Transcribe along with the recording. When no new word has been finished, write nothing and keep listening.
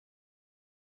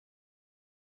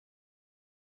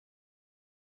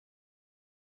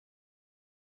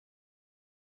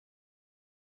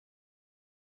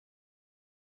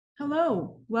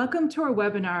Hello, welcome to our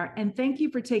webinar, and thank you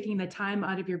for taking the time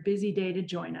out of your busy day to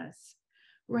join us.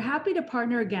 We're happy to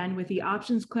partner again with the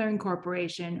Options Clearing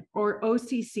Corporation, or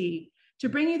OCC, to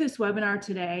bring you this webinar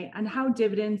today on how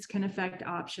dividends can affect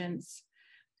options.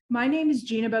 My name is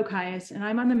Gina Bocayas, and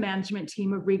I'm on the management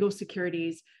team of Regal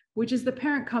Securities, which is the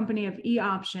parent company of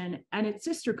eOption and its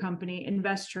sister company,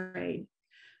 Investrade.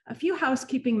 A few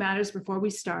housekeeping matters before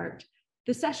we start.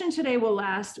 The session today will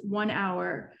last 1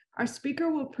 hour. Our speaker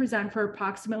will present for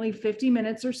approximately 50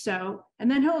 minutes or so,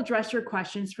 and then he'll address your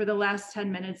questions for the last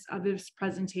 10 minutes of this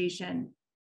presentation.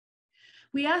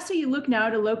 We ask that you look now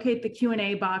to locate the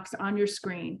Q&A box on your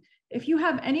screen. If you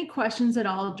have any questions at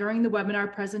all during the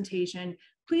webinar presentation,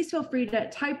 please feel free to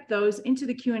type those into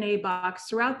the Q&A box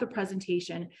throughout the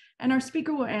presentation, and our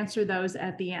speaker will answer those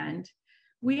at the end.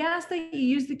 We ask that you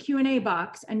use the Q&A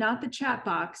box and not the chat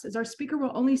box, as our speaker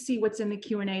will only see what's in the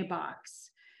Q&A box.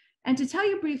 And to tell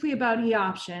you briefly about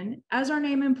eOption, as our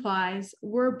name implies,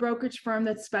 we're a brokerage firm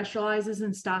that specializes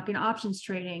in stock and options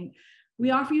trading.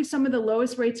 We offer you some of the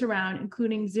lowest rates around,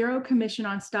 including zero commission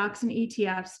on stocks and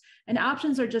ETFs, and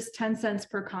options are just 10 cents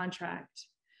per contract.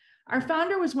 Our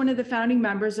founder was one of the founding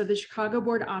members of the Chicago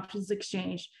Board Options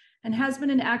Exchange and has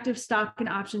been an active stock and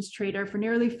options trader for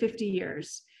nearly 50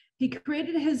 years. He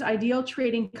created his ideal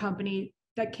trading company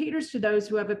that caters to those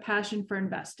who have a passion for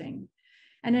investing.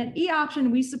 And at eOption,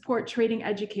 we support trading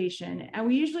education, and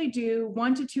we usually do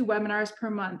 1 to 2 webinars per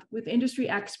month with industry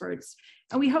experts,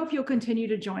 and we hope you'll continue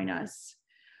to join us.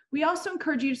 We also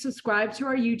encourage you to subscribe to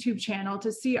our YouTube channel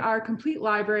to see our complete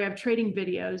library of trading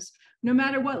videos, no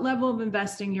matter what level of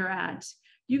investing you're at.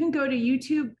 You can go to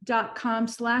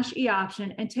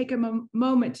youtube.com/eOption and take a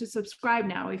moment to subscribe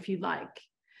now if you'd like.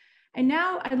 And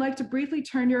now I'd like to briefly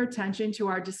turn your attention to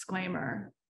our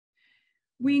disclaimer.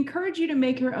 We encourage you to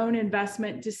make your own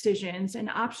investment decisions, and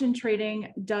option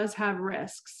trading does have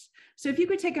risks. So if you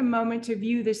could take a moment to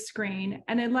view this screen,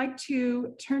 and I'd like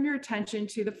to turn your attention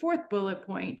to the 4th bullet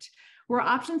point, where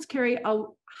options carry a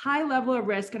high level of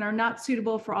risk and are not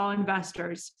suitable for all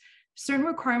investors. Certain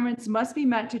requirements must be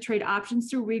met to trade options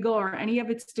through Regal or any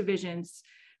of its divisions.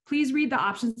 Please read the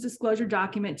options disclosure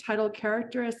document titled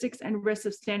Characteristics and Risks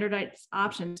of Standardized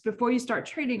Options before you start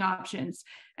trading options.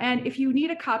 And if you need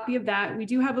a copy of that, we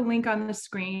do have a link on the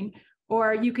screen,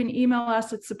 or you can email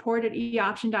us at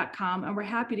support@eoption.com, and we're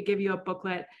happy to give you a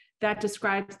booklet that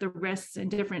describes the risks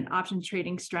and different option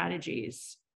trading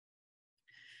strategies.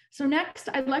 So next,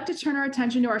 I'd like to turn our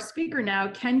attention to our speaker now,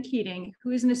 Ken Keating, who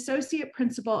is an Associate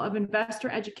Principal of Investor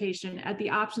Education at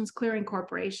the Options Clearing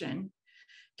Corporation.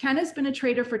 Ken has been a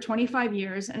trader for 25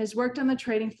 years and has worked on the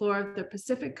trading floor of the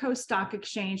Pacific Coast Stock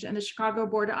Exchange and the Chicago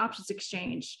Board of Options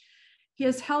Exchange. He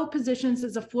has held positions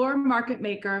as a floor market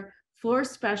maker, floor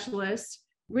specialist,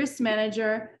 risk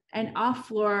manager, and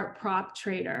off-floor prop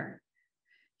trader.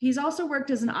 He's also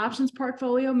worked as an options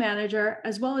portfolio manager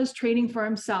as well as trading for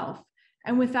himself.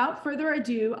 And without further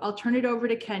ado, I'll turn it over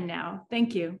to Ken now.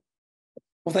 Thank you.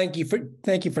 Well, thank you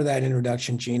for that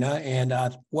introduction, Gina, and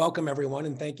welcome everyone,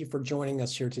 and thank you for joining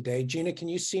us here today. Gina, can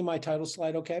you see my title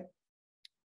slide okay?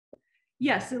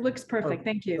 Yes, it looks perfect.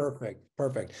 Thank you.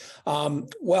 Perfect.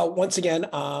 Well, once again,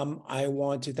 I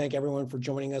want to thank everyone for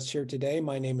joining us here today.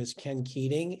 My name is Ken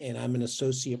Keating, and I'm an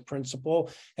Associate Principal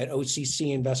at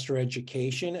OCC Investor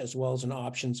Education, as well as an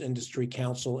Options Industry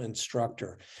Council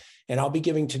instructor. And I'll be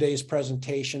giving today's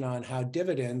presentation on how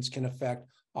dividends can affect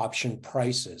option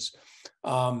prices.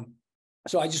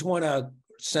 So I just want to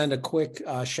send a quick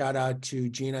shout out to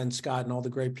Gina and Scott and all the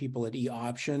great people at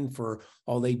eOption for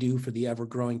all they do for the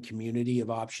ever-growing community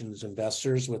of options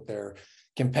investors with their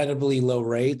competitively low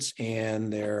rates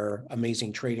and their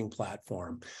amazing trading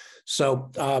platform. So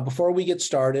before we get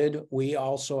started, we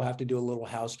also have to do a little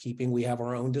housekeeping. We have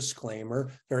our own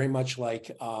disclaimer, very much like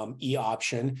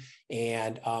eOption,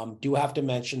 and do have to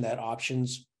mention that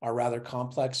options are rather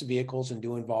complex vehicles and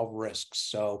do involve risks.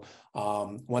 So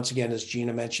once again, as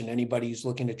Gina mentioned, anybody who's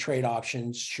looking to trade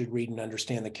options should read and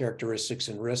understand the characteristics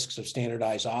and risks of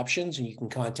standardized options, and you can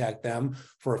contact them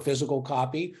for a physical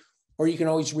copy, or you can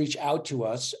always reach out to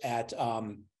us at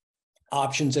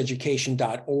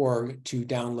optionseducation.org to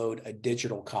download a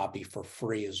digital copy for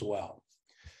free as well.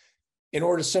 In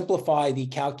order to simplify the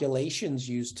calculations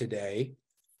used today,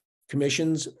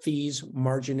 commissions, fees,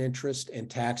 margin interest, and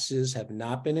taxes have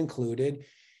not been included.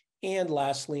 And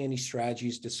lastly, any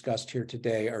strategies discussed here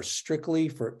today are strictly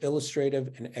for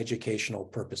illustrative and educational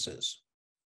purposes.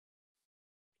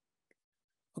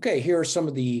 Okay, here are some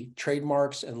of the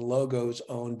trademarks and logos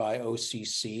owned by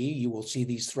OCC. You will see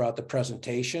these throughout the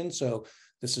presentation. So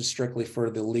this is strictly for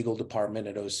the legal department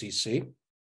at OCC.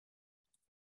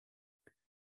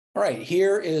 All right,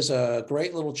 here is a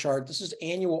great little chart. This is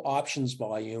annual options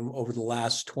volume over the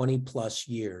last 20 plus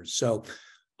years. So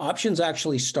options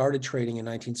actually started trading in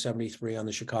 1973 on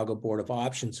the Chicago Board of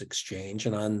Options Exchange.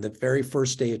 And on the very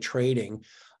first day of trading,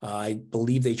 I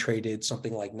believe they traded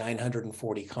something like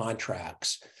 940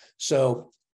 contracts.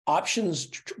 So options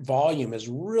volume has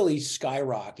really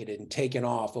skyrocketed and taken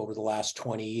off over the last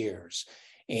 20 years.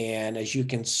 And as you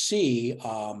can see,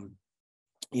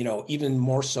 even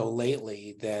more so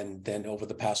lately than over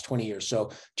the past 20 years.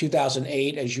 So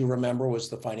 2008, as you remember, was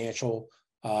the financial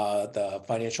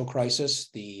crisis,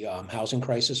 the housing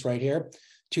crisis right here.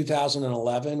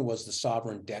 2011 was the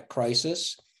sovereign debt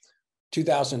crisis.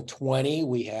 2020,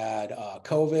 we had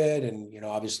COVID, and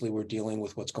obviously we're dealing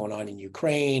with what's going on in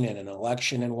Ukraine and an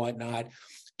election and whatnot.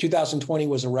 2020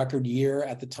 was a record year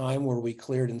at the time where we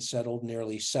cleared and settled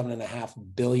nearly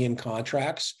 7.5 billion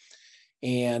contracts.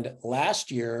 And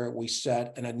last year, we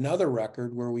set another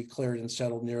record where we cleared and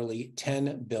settled nearly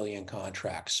 10 billion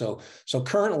contracts. So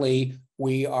currently,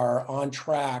 we are on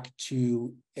track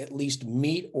to at least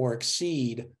meet or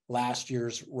exceed last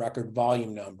year's record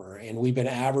volume number. And we've been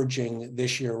averaging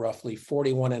this year roughly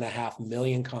 41.5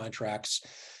 million contracts.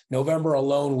 November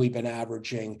alone, we've been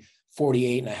averaging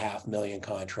 48.5 million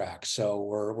contracts. So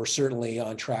we're certainly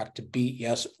on track to beat,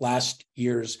 last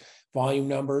year's volume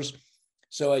numbers.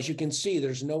 So as you can see,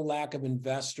 there's no lack of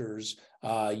investors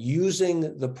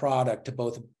using the product to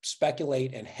both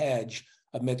speculate and hedge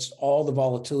amidst all the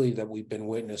volatility that we've been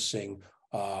witnessing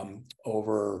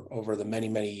over the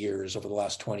many years, over the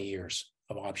last 20 years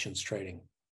of options trading.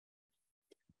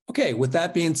 Okay, with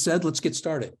that being said, let's get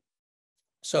started.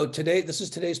 So this is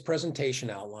today's presentation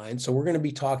outline. So we're going to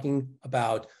be talking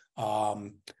about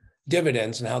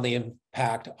dividends and how they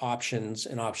impact options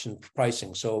and option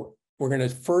pricing. So we're going to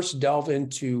first delve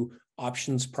into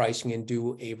options pricing and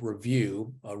do a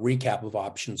recap of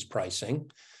options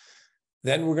pricing.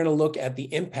 Then we're going to look at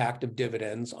the impact of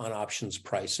dividends on options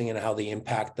pricing and how they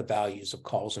impact the values of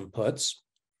calls and puts.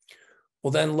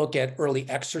 We'll then look at early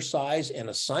exercise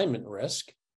and assignment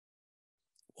risk.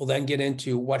 We'll then get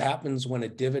into what happens when a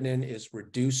dividend is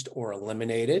reduced or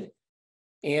eliminated.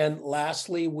 And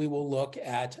lastly, we will look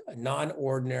at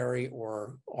non-ordinary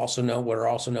or what are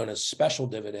also known as special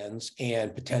dividends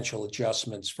and potential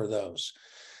adjustments for those.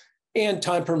 And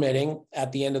time permitting,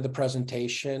 at the end of the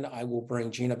presentation, I will bring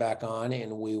Gina back on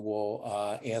and we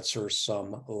will answer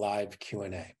some live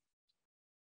Q&A.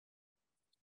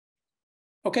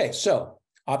 Okay, so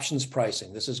options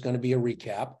pricing. This is going to be a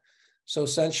recap. So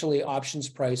essentially, options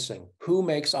pricing. Who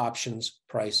makes options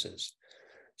prices?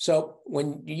 So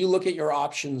when you look at your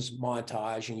options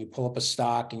montage and you pull up a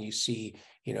stock and you see,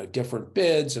 different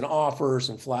bids and offers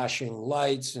and flashing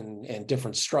lights and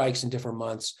different strikes in different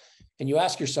months, and you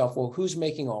ask yourself, well, who's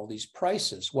making all these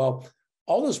prices? Well,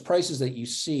 all those prices that you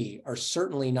see are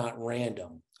certainly not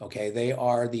random, okay? They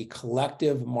are the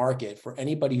collective market for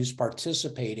anybody who's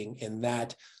participating in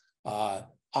that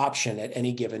option at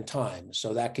any given time.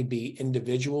 So that could be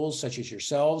individuals such as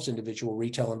yourselves, individual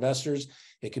retail investors.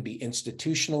 It could be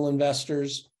institutional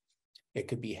investors. It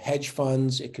could be hedge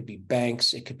funds. It could be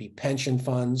banks. It could be pension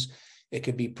funds. It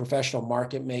could be professional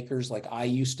market makers like I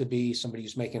used to be, somebody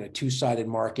who's making a two-sided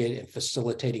market and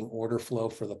facilitating order flow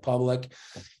for the public.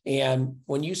 And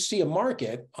when you see a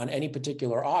market on any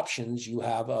particular options, you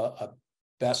have a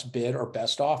best bid or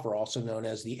best offer, also known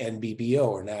as the NBBO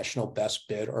or National Best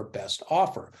Bid or Best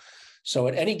Offer. So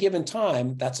at any given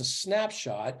time, that's a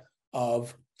snapshot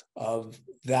of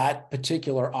that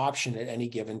particular option at any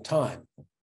given time.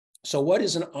 So what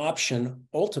is an option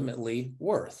ultimately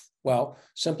worth? Well,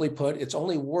 simply put, it's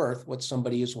only worth what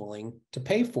somebody is willing to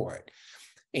pay for it.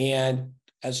 And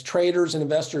as traders and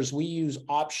investors, we use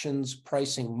options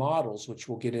pricing models, which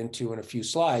we'll get into in a few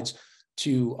slides,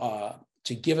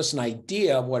 to give us an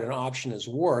idea of what an option is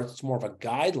worth. It's more of a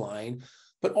guideline,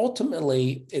 but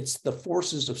ultimately it's the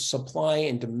forces of supply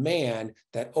and demand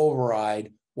that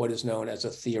override what is known as a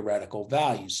theoretical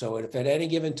value. So if at any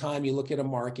given time you look at a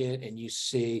market and you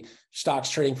see stocks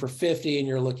trading for 50 and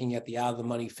you're looking at the out of the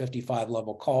money 55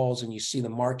 level calls and you see the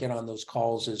market on those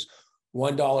calls is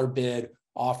 $1 bid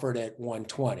offered at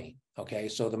 120. Okay,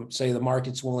 so say the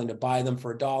market's willing to buy them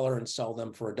for $1 and sell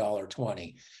them for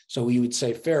 $1.20. So we would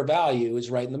say fair value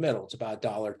is right in the middle. It's about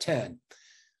 $1.10.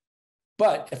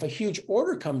 But if a huge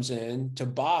order comes in to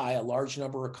buy a large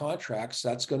number of contracts,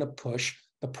 that's going to push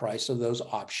the price of those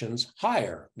options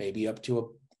higher, maybe up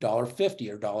to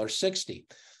 $1.50 or $1.60.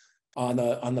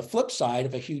 On the flip side,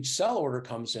 if a huge sell order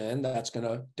comes in, that's going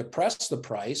to depress the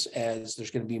price as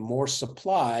there's going to be more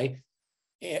supply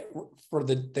for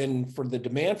the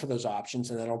demand for those options,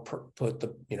 and that'll put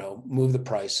the, move the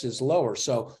prices lower.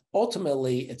 So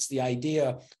ultimately, it's the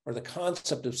idea or the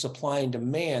concept of supply and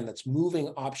demand that's moving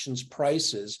options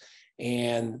prices,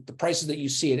 and the prices that you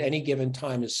see at any given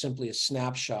time is simply a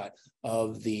snapshot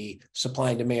of the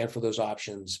supply and demand for those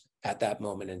options at that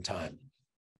moment in time.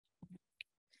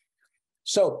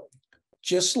 So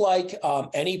just like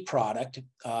any product,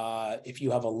 if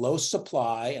you have a low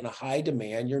supply and a high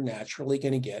demand, you're naturally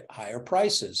going to get higher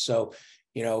prices. So,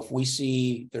 if we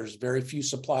see there's very few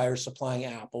suppliers supplying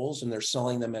apples and they're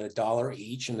selling them at $1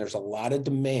 each, and there's a lot of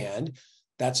demand,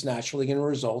 that's naturally going to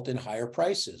result in higher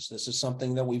prices. This is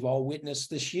something that we've all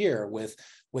witnessed this year with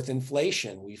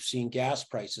inflation. We've seen gas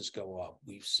prices go up.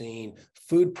 We've seen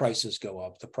food prices go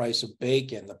up, the price of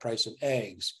bacon, the price of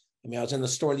eggs. I mean, I was in the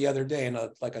store the other day and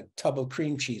a tub of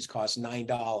cream cheese costs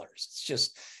 $9. It's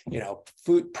just,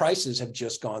 food prices have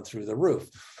just gone through the roof.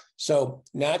 So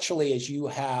naturally, as you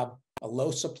have a low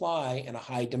supply and a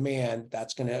high demand,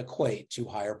 that's going to equate to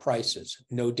higher prices,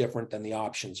 no different than the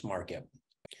options market.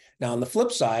 Now, on the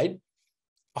flip side,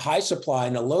 a high supply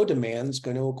and a low demand is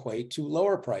going to equate to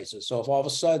lower prices. So if all of a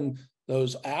sudden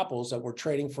those apples that we're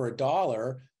trading for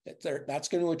 $1, that's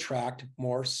going to attract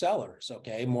more sellers,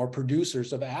 okay, more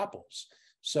producers of apples.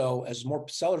 So as more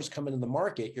sellers come into the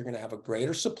market, you're going to have a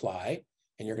greater supply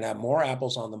and you're going to have more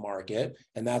apples on the market,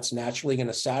 and that's naturally going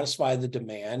to satisfy the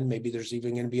demand. Maybe there's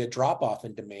even going to be a drop off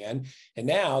in demand, and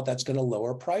now that's going to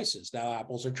lower prices. Now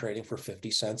apples are trading for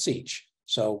 50 cents each.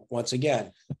 So once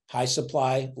again, high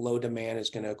supply, low demand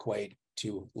is going to equate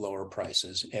to lower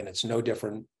prices, and it's no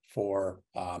different for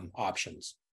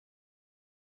options.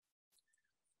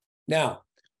 Now,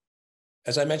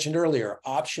 as I mentioned earlier,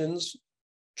 options,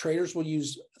 traders will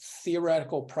use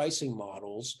theoretical pricing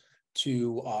models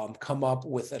to come up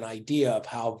with an idea of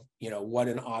how, what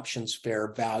an option's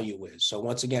fair value is. So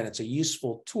once again, it's a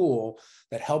useful tool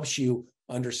that helps you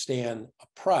understand a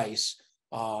price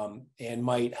and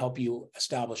might help you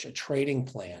establish a trading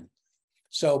plan.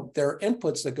 So there are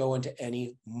inputs that go into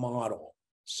any model.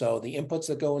 So the inputs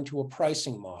that go into a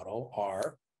pricing model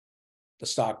are the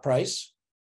stock price,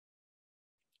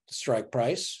 the strike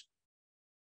price,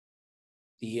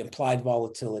 the implied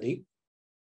volatility,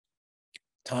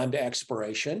 time to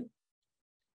expiration,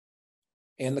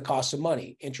 and the cost of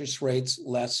money, interest rates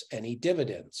less any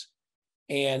dividends.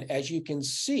 And as you can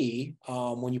see,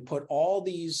 when you put all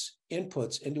these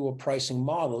inputs into a pricing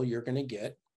model, you're going to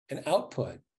get an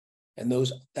output. And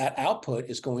that output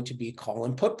is going to be call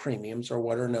and put premiums, or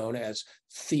what are known as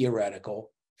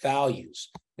theoretical values.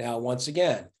 Now, once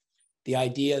again, the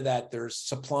idea that there's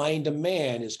supply and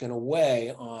demand is going to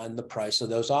weigh on the price of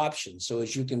those options. So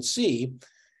as you can see,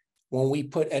 when we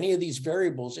put any of these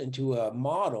variables into a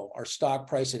model, our stock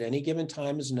price at any given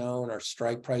time is known, our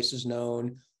strike price is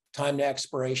known, time to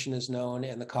expiration is known,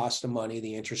 and the cost of money,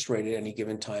 the interest rate at any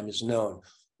given time, is known.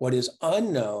 What is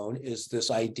unknown is this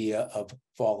idea of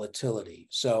volatility.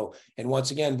 So, and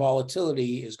once again,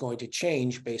 volatility is going to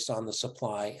change based on the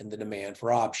supply and the demand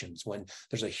for options. When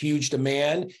there's a huge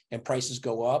demand and prices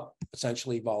go up,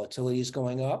 essentially volatility is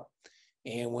going up.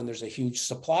 And when there's a huge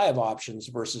supply of options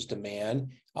versus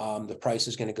demand, the price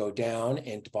is going to go down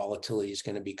and volatility is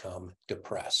going to become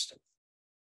depressed.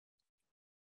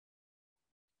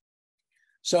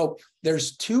 So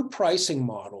there's two pricing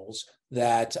models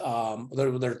that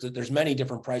there's many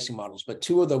different pricing models, but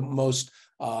two of the most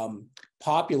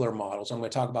popular models, I'm going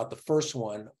to talk about the first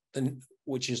one,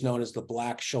 which is known as the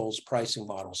Black-Scholes pricing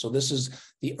model. So this is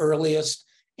the earliest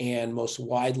and most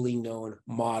widely known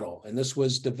model. And this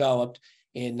was developed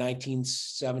in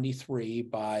 1973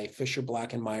 by Fisher,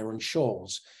 Black, and Myron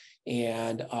Scholes.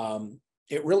 And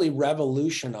it really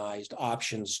revolutionized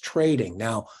options trading.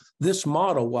 Now, this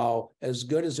model, while as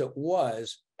good as it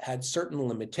was, had certain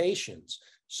limitations.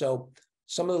 So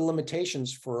some of the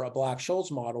limitations for a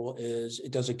Black-Scholes model is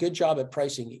it does a good job at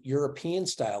pricing European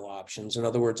style options. In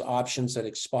other words, options that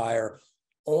expire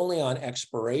only on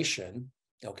expiration,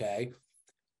 okay?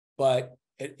 But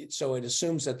so it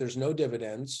assumes that there's no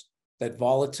dividends, that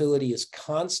volatility is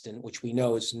constant, which we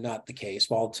know is not the case.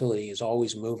 Volatility is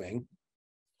always moving.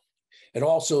 It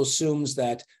also assumes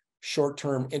that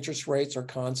short-term interest rates are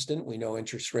constant. We know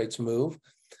interest rates move.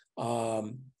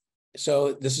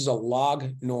 So this is a log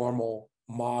normal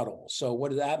model. So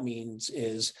what that means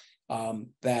is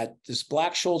that this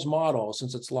Black-Scholes model,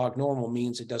 since it's log normal,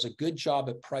 means it does a good job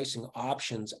at pricing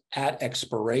options at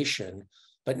expiration,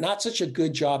 but not such a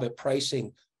good job at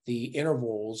pricing the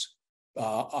intervals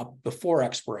up before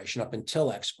expiration, up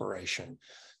until expiration.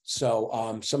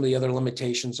 So some of the other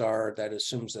limitations are that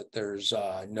assumes that there's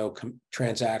no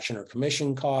transaction or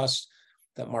commission costs.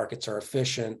 that markets are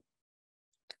efficient.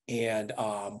 And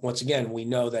once again, we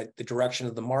know that the direction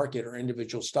of the market or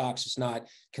individual stocks is not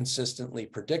consistently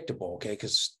predictable, okay?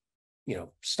 Because,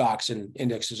 stocks and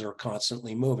indexes are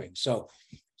constantly moving. So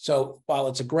while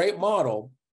it's a great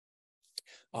model,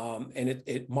 and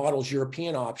it models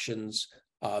European options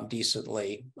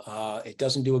decently, it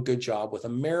doesn't do a good job with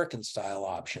American style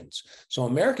options. So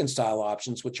American style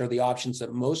options, which are the options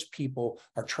that most people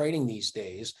are trading these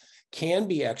days, can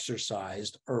be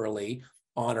exercised early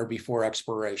on or before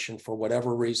expiration for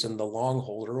whatever reason the long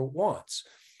holder wants.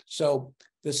 So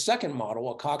the second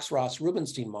model, a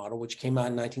Cox-Ross-Rubenstein model, which came out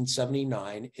in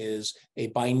 1979, is a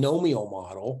binomial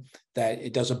model that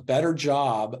it does a better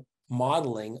job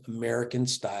modeling American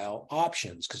style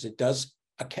options because it does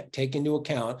take into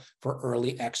account for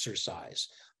early exercise.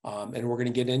 And we're going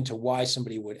to get into why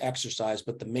somebody would exercise,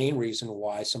 but the main reason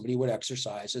why somebody would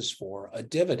exercise is for a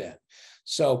dividend.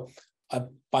 So a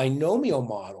binomial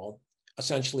model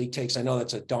essentially takes, I know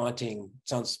that's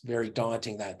sounds very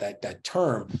daunting, that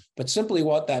term, but simply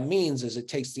what that means is it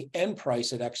takes the end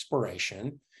price at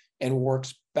expiration and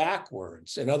works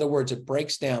backwards. In other words, it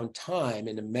breaks down time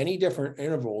into many different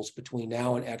intervals between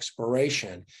now and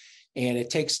expiration. And it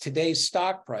takes today's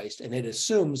stock price and it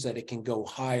assumes that it can go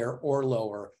higher or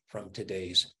lower from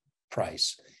today's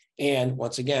price. And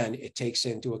once again, it takes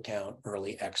into account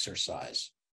early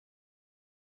exercise.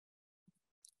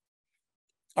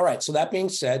 All right, so that being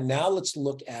said, now let's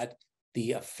look at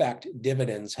the effect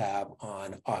dividends have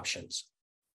on options.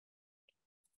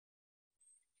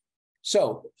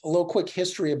 So a little quick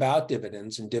history about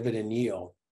dividends and dividend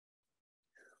yield.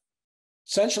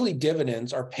 Essentially,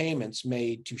 dividends are payments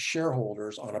made to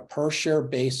shareholders on a per share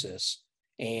basis,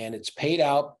 and it's paid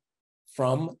out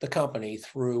from the company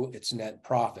through its net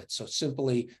profits. So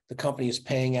simply, the company is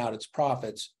paying out its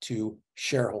profits to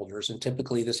shareholders, and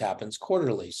typically this happens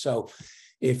quarterly. So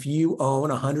if you own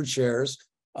 100 shares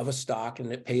of a stock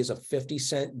and it pays a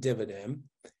 50-cent dividend,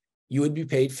 you would be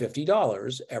paid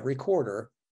 $50 every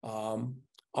quarter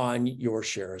on your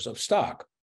shares of stock.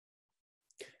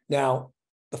 Now,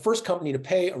 the first company to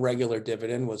pay a regular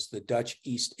dividend was the Dutch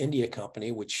East India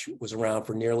Company, which was around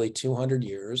for nearly 200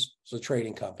 years. It was a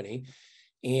trading company.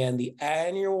 And the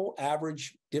annual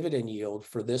average dividend yield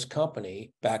for this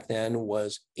company back then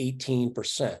was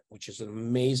 18%, which is an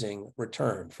amazing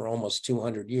return for almost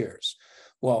 200 years.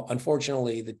 Well,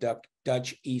 unfortunately, the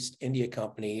Dutch East India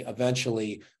Company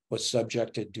eventually was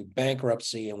subjected to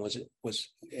bankruptcy and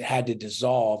it had to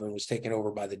dissolve and was taken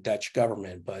over by the Dutch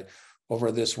government. But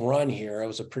over this run here, it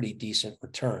was a pretty decent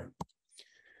return.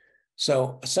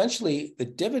 So essentially, the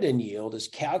dividend yield is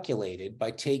calculated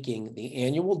by taking the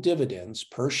annual dividends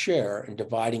per share and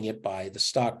dividing it by the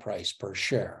stock price per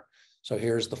share. So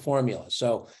here's the formula.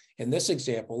 So in this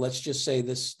example, let's just say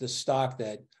this stock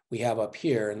that we have up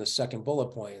here in the second bullet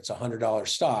point, it's a $100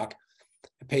 stock.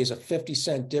 It pays a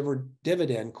 50-cent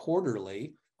dividend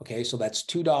quarterly. Okay, so that's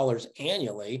 $2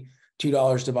 annually.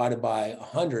 $2 divided by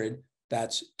 100,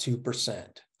 that's 2%.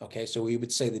 Okay, so we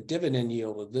would say the dividend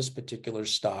yield of this particular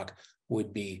stock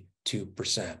would be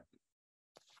 2%.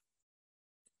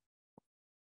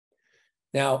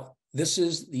 Now, this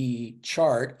is the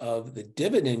chart of the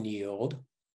dividend yield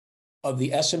of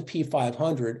the S&P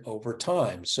 500 over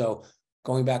time. So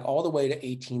going back all the way to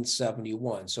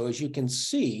 1871. So as you can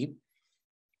see,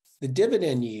 the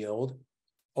dividend yield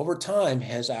over time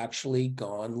has actually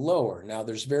gone lower. Now,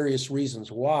 there's various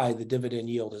reasons why the dividend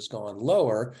yield has gone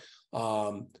lower.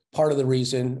 Part of the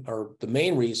reason, or the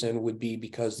main reason, would be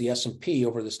because the S&P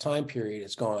over this time period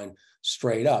has gone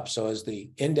straight up. So as the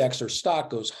index or stock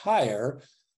goes higher,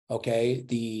 okay,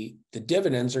 the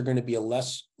dividends are going to be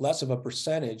less of a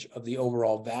percentage of the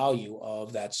overall value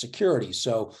of that security.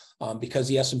 So because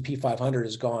the S&P 500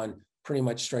 has gone pretty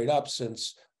much straight up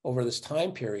since over this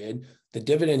time period, the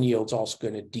dividend yield's also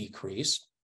going to decrease,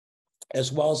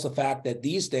 as well as the fact that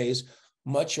these days,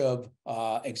 much of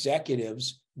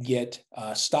executives get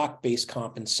stock-based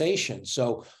compensation.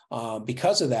 So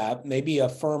because of that, maybe a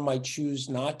firm might choose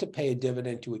not to pay a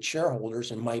dividend to its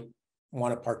shareholders and might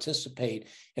want to participate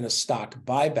in a stock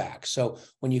buyback. So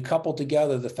when you couple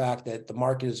together the fact that the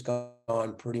market has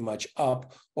gone pretty much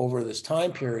up over this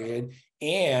time period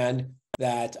and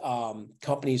that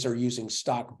companies are using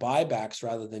stock buybacks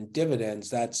rather than dividends,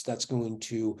 that's going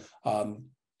to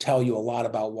tell you a lot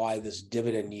about why this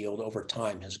dividend yield over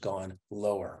time has gone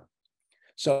lower.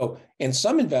 So, and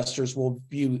some investors will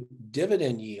view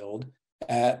dividend yield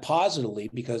positively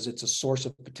because it's a source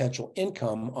of potential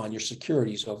income on your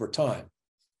securities over time.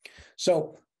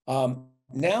 So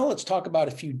now let's talk about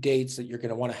a few dates that you're going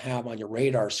to want to have on your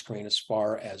radar screen as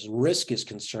far as risk is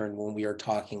concerned when we are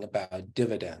talking about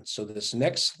dividends. So this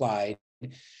next slide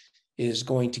is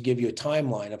going to give you a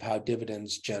timeline of how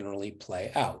dividends generally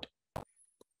play out.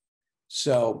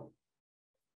 So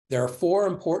there are four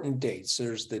important dates.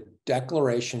 There's the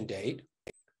declaration date,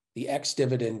 the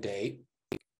ex-dividend date,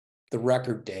 the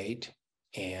record date,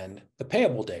 and the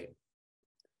payable date.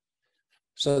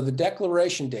 So the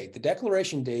declaration date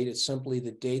is simply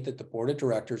the date that the board of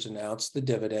directors announced the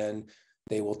dividend.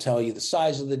 They will tell you the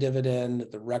size of the dividend,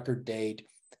 the record date,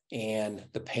 and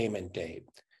the payment date.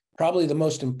 Probably the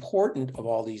most important of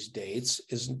all these dates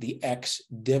is the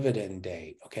ex-dividend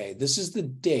date. Okay, this is the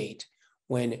date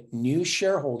when new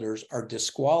shareholders are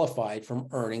disqualified from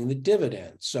earning the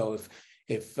dividend. So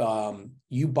if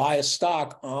you buy a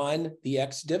stock on the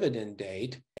ex-dividend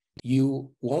date,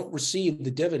 you won't receive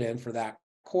the dividend for that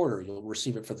quarter. You'll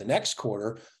receive it for the next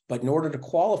quarter, but in order to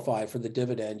qualify for the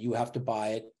dividend, you have to buy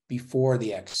it before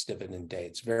the ex-dividend date.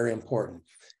 It's very important.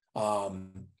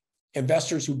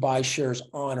 Investors who buy shares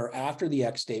on or after the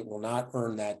ex date will not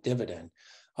earn that dividend.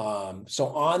 So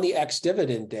on the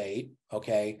ex-dividend date,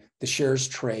 okay, the shares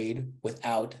trade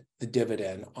without the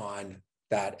dividend on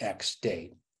that ex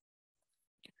date.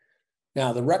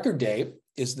 Now, the record date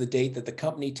is the date that the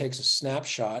company takes a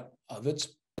snapshot of its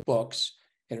books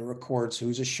and it records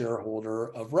who's a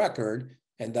shareholder of record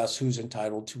and thus who's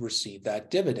entitled to receive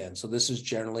that dividend. So this is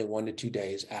generally 1 to 2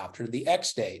 days after the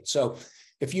ex date. So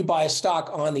if you buy a stock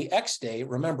on the ex date,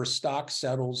 remember stock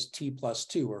settles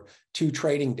T+2 or 2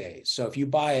 trading days. So if you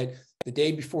buy it the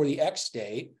day before the ex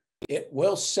date, it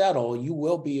will settle. You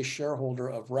will be a shareholder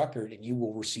of record and you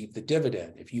will receive the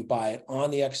dividend. If you buy it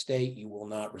on the ex date, you will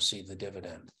not receive the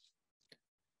dividend.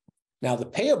 Now, the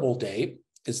payable date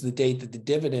is the date that the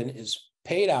dividend is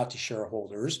paid out to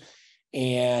shareholders.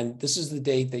 And this is the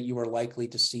date that you are likely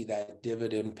to see that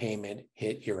dividend payment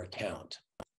hit your account.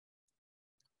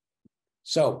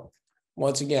 So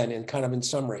once again, and kind of in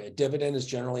summary, a dividend is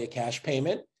generally a cash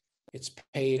payment. It's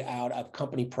paid out of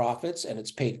company profits and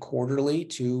it's paid quarterly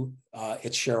to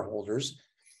its shareholders.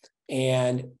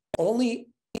 And only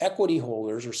equity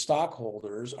holders or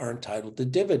stockholders are entitled to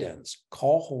dividends.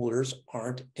 Call holders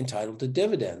aren't entitled to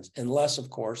dividends unless, of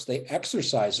course, they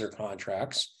exercise their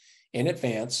contracts in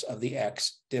advance of the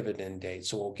ex-dividend date.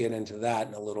 So we'll get into that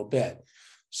in a little bit.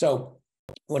 So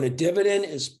when a dividend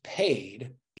is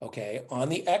paid, okay, on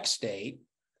the ex date,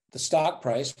 the stock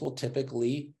price will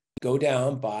typically go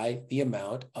down by the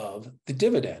amount of the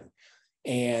dividend.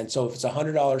 And so if it's a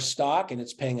 $100 stock and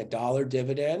it's paying $1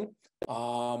 dividend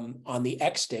on the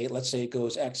ex date, let's say it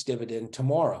goes ex dividend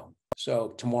tomorrow. So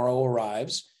tomorrow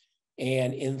arrives.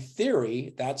 And in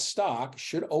theory, that stock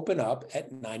should open up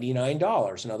at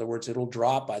 $99. In other words, it'll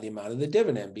drop by the amount of the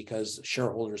dividend because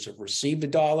shareholders have received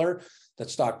 $1. That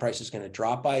stock price is going to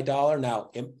drop by $1. Now,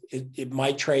 it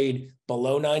might trade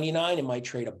below 99. It might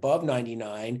trade above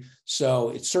 99. So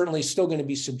it's certainly still going to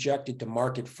be subjected to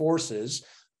market forces,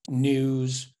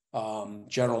 news,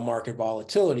 general market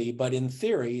volatility. But in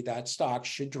theory, that stock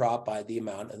should drop by the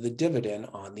amount of the dividend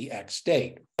on the ex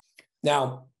date.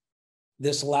 Now,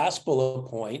 this last bullet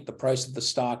point, the price of the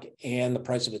stock and the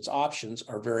price of its options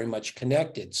are very much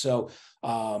connected. So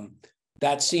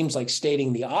that seems like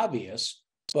stating the obvious.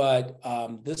 But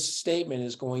this statement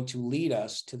is going to lead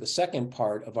us to the second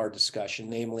part of our discussion,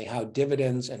 namely how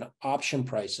dividends and option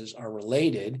prices are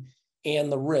related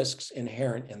and the risks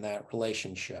inherent in that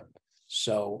relationship.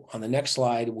 So on the next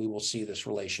slide, we will see this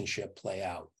relationship play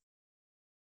out.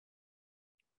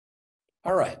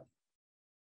 All right.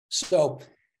 So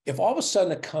if all of a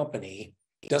sudden a company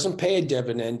doesn't pay a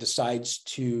dividend, decides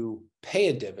to pay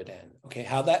a dividend, okay,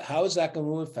 how is that going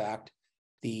to affect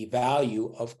the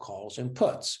value of calls and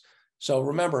puts? So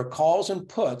remember, calls and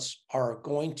puts are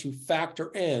going to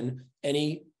factor in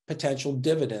any potential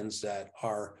dividends that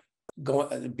are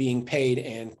being paid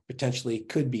and potentially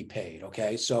could be paid,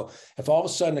 okay? So if all of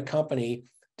a sudden a company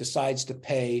decides to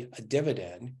pay a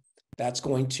dividend, that's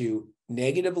going to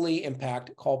negatively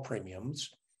impact call premiums,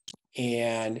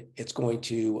 and it's going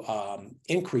to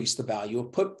increase the value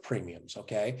of put premiums,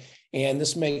 okay? And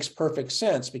this makes perfect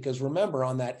sense because remember,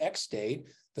 on that X date,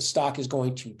 the stock is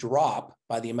going to drop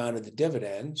by the amount of the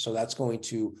dividend. So that's going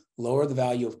to lower the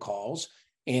value of calls.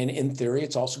 And in theory,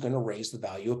 it's also going to raise the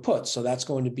value of puts. So that's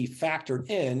going to be factored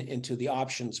into the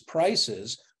options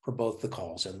prices for both the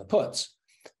calls and the puts.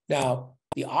 Now,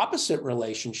 the opposite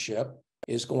relationship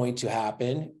is going to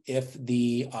happen if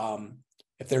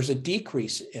there's a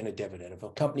decrease in a dividend. If a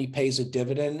company pays a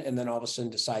dividend and then all of a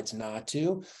sudden decides not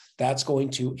to, that's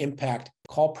going to impact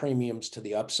call premiums to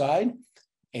the upside,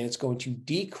 and it's going to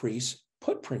decrease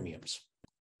put premiums.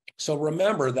 So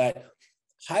remember that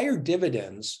higher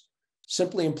dividends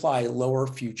simply imply lower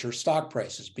future stock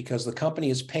prices because the company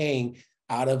is paying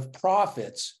out of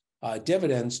profits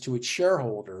dividends to its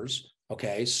shareholders.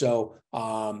 Okay, so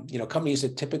companies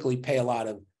that typically pay a lot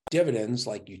of dividends,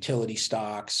 like utility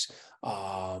stocks,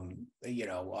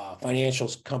 financial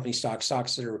company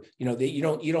stocks that are,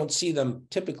 you don't see them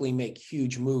typically make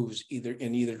huge moves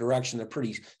in either direction. They're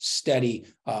pretty steady.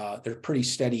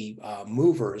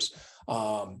 Movers.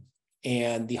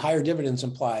 And the higher dividends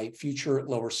imply future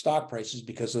lower stock prices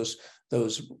because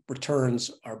those returns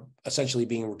are essentially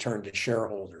being returned to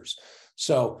shareholders.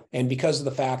 So, and because of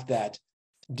the fact that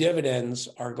dividends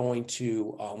are going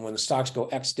to, when the stocks go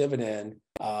ex-dividend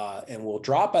and will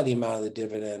drop by the amount of the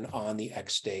dividend on the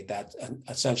X date, that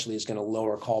essentially is going to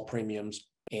lower call premiums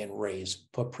and raise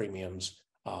put premiums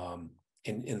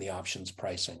in the options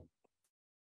pricing.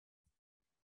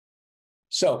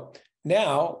 So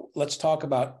now let's talk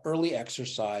about early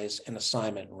exercise and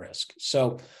assignment risk.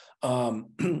 So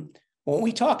when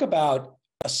we talk about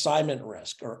assignment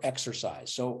risk or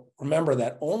exercise, so remember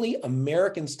that only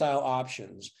American style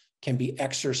options can be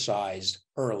exercised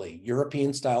early.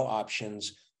 European style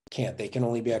options can't. They can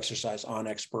only be exercised on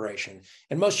expiration.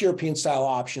 And most European style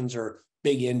options are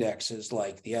big indexes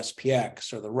like the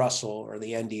SPX or the Russell or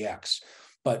the NDX.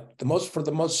 But for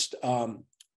the most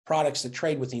products that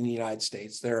trade within the United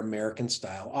States, they're American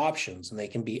style options, and they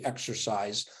can be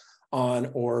exercised on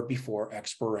or before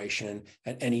expiration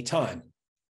at any time.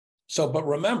 So, but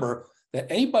remember that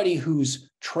anybody who's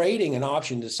trading an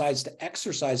option decides to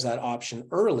exercise that option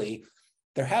early,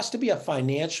 there has to be a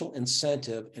financial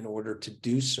incentive in order to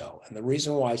do so. And the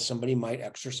reason why somebody might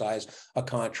exercise a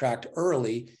contract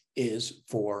early is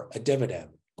for a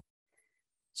dividend.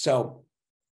 So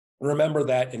remember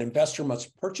that an investor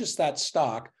must purchase that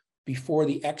stock before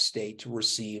the X date to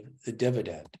receive the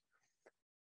dividend.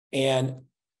 And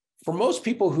for most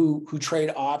people who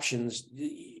trade options,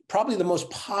 probably the most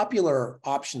popular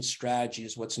option strategy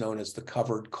is what's known as the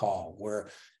covered call, where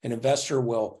an investor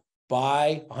will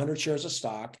buy 100 shares of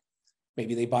stock.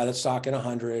 Maybe they buy the stock at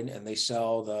 100 and they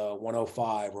sell the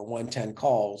 105 or 110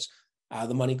 calls, out of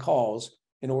the money calls,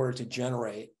 in order to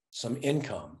generate some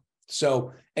income.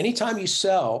 So anytime you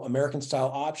sell American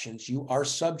style options, you are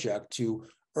subject to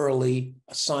early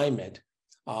assignment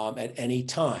at any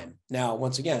time. Now,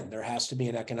 once again, there has to be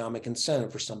an economic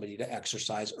incentive for somebody to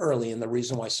exercise early. And the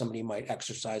reason why somebody might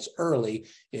exercise early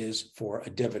is for a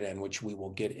dividend, which we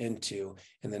will get into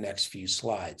in the next few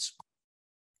slides.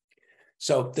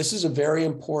 So this is a very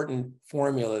important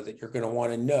formula that you're going to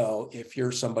want to know if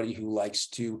you're somebody who likes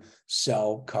to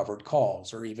sell covered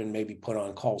calls or even maybe put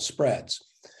on call spreads.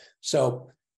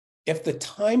 So if the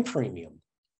time premium,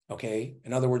 okay,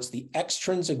 in other words, the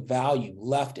extrinsic value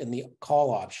left in the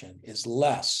call option is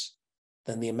less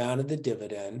than the amount of the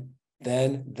dividend,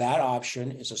 then that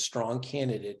option is a strong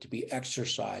candidate to be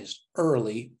exercised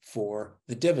early for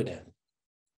the dividend.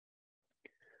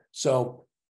 So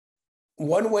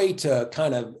one way to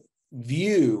kind of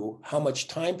view how much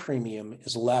time premium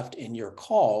is left in your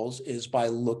calls is by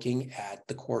looking at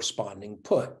the corresponding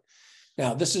put.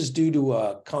 Now, this is due to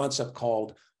a concept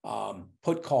called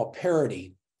put-call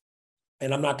parity.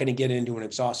 And I'm not going to get into an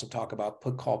exhaustive talk about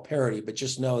put-call parity, but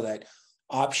just know that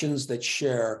options that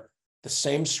share the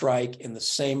same strike in the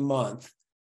same month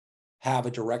have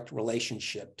a direct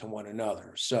relationship to one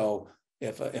another. So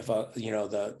if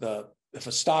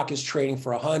a stock is trading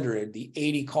for 100, the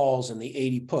 80 calls and the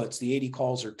 80 puts, the 80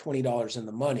 calls are $20 in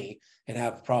the money and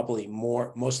have probably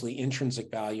mostly intrinsic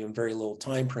value and very little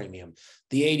time premium.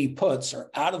 The 80 puts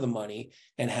are out of the money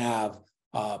and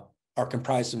are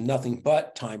comprised of nothing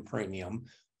but time premium,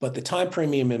 but the time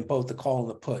premium in both the call and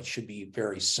the put should be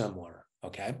very similar,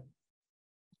 okay?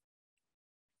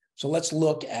 So let's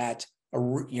look at,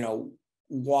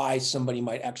 why somebody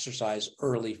might exercise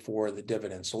early for the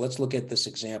dividend. So let's look at this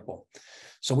example.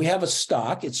 So we have a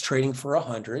stock, it's trading for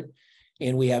 100,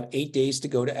 and we have 8 days to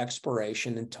go to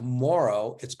expiration, and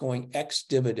tomorrow it's going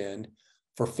ex-dividend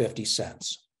for 50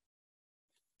 cents.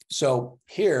 So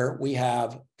here we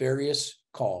have various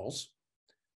calls,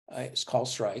 it's call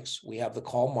strikes. We have the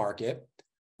call market.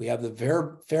 We have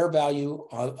the fair value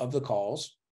of the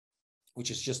calls,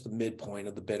 which is just the midpoint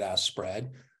of the bid-ask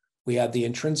spread. We have the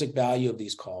intrinsic value of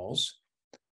these calls,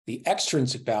 the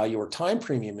extrinsic value or time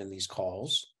premium in these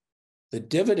calls, the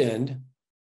dividend,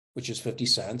 which is 50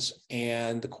 cents,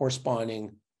 and the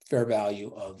corresponding fair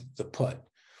value of the put.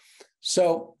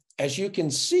 So as you can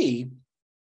see,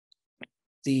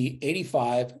 the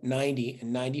 85, 90,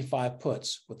 and 95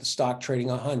 puts with the stock trading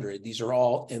 100, these are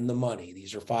all in the money.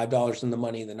 These are $5 in the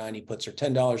money. The 90 puts are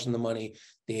 $10 in the money.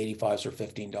 The 85s are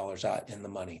 $15 out in the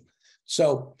money.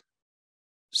 So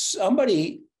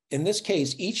somebody, in this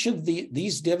case, each of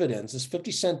these dividends, this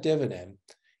 50-cent dividend,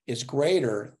 is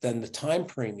greater than the time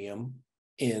premium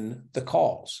in the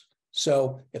calls.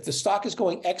 So if the stock is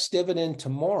going ex-dividend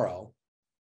tomorrow,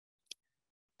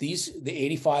 the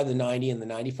 85, the 90, and the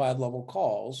 95 level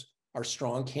calls are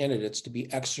strong candidates to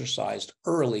be exercised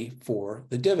early for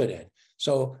the dividend.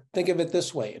 So think of it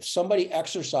this way. If somebody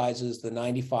exercises the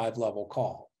 95 level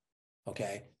call,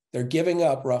 okay, they're giving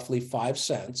up roughly 5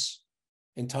 cents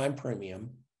in time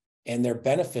premium, and they're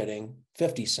benefiting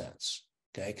 50 cents.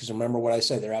 Okay, because remember what I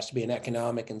said, there has to be an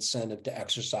economic incentive to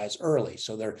exercise early.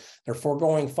 So they're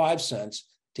foregoing 5 cents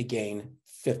to gain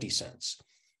 50 cents.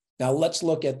 Now let's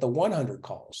look at the 100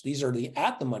 calls. These are the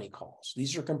at-the-money calls.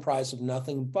 These are comprised of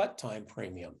nothing but time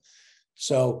premium.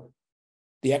 So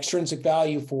the extrinsic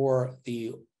value for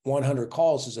the 100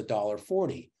 calls is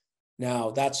 $1.40. Now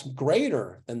that's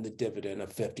greater than the dividend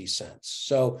of 50 cents.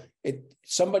 So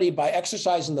somebody, by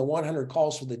exercising the 100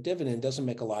 calls for the dividend, doesn't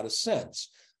make a lot of sense,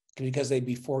 because they'd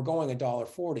be foregoing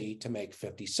 $1.40 to make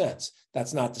 50 cents.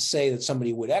 That's not to say that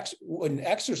somebody wouldn't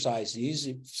exercise these.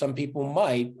 Some people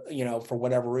might, for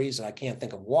whatever reason. I can't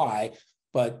think of why,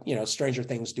 but, stranger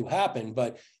things do happen.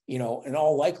 But, in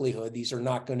all likelihood, these are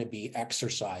not going to be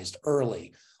exercised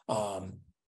early.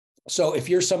 So if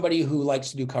you're somebody who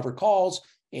likes to do covered calls,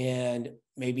 and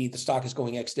maybe the stock is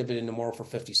going ex-dividend tomorrow for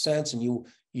 50 cents, and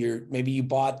maybe you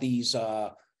bought these,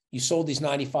 you sold these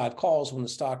 95 calls when the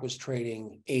stock was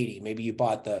trading 80. Maybe you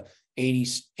bought the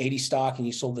 80 stock and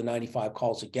you sold the 95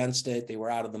 calls against it. They were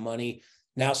out of the money.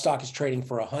 Now stock is trading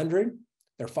for 100.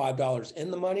 They're $5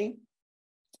 in the money,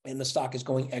 and the stock is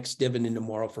going ex-dividend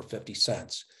tomorrow for 50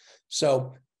 cents.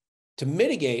 So to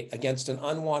mitigate against an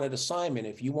unwanted assignment,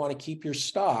 if you want to keep your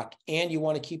stock and you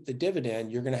want to keep the dividend,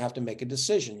 you're going to have to make a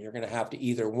decision. You're going to have to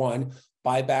either, one,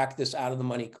 buy back this out of the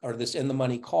money or this in the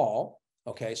money call,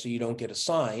 okay, so you don't get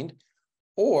assigned,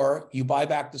 or you buy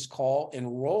back this call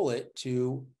and roll it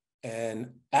to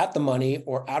an at the money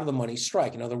or out of the money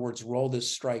strike. In other words, roll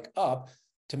this strike up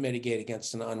to mitigate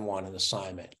against an unwanted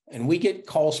assignment. And we get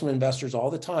calls from investors all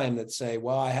the time that say,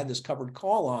 well, I had this covered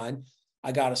call on,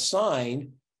 I got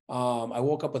assigned, I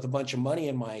woke up with a bunch of money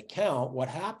in my account. What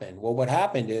happened? Well, what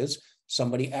happened is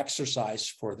somebody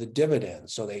exercised for the dividend.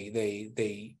 So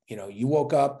you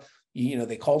woke up,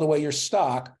 they called away your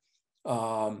stock,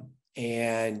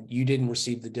 and you didn't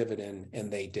receive the dividend, and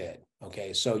they did.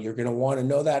 Okay, so you're going to want to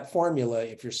know that formula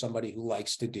if you're somebody who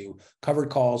likes to do covered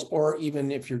calls, or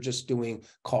even if you're just doing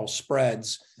call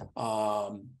spreads.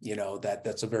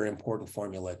 That's a very important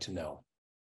formula to know.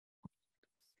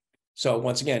 So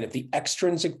once again, if the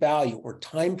extrinsic value or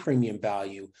time premium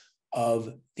value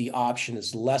of the option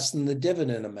is less than the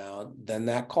dividend amount, then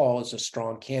that call is a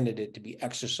strong candidate to be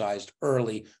exercised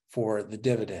early for the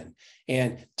dividend.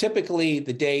 And typically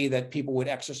the day that people would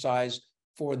exercise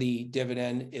for the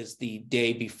dividend is the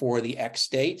day before the X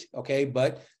date, okay?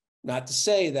 But not to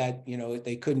say that,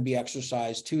 they couldn't be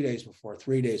exercised 2 days before,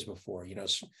 3 days before,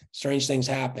 strange things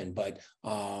happen, but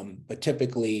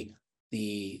typically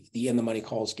the in the money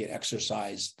calls get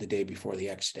exercised the day before the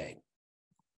X date.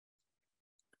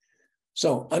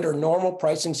 So under normal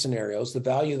pricing scenarios, the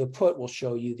value of the put will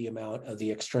show you the amount of the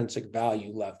extrinsic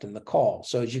value left in the call.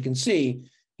 So as you can see,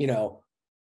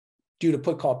 due to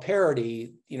put call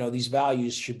parity, these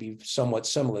values should be somewhat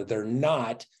similar. They're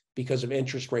not because of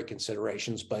interest rate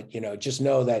considerations, but, just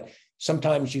know that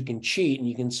sometimes you can cheat and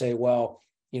you can say, well,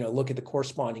 look at the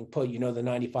corresponding put, the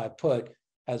 95 put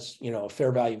has, a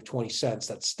fair value of 20 cents.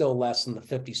 That's still less than the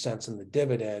 50 cents in the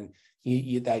dividend.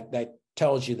 That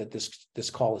tells you that this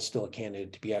call is still a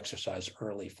candidate to be exercised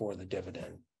early for the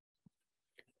dividend.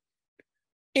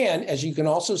 And as you can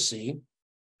also see,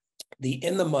 the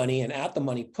in the money and at the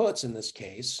money puts in this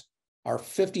case are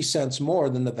 50 cents more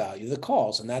than the value of the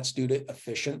calls, and that's due to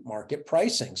efficient market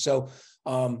pricing. So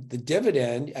the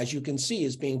dividend, as you can see,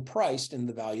 is being priced in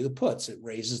the value of the puts. It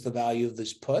raises the value of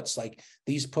these puts, like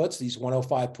these puts, these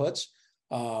 105 puts.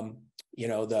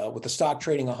 With the stock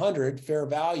trading 100, fair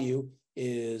value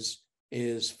is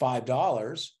 $5.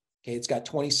 Okay, it's got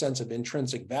 20 cents of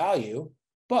intrinsic value,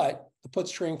 but the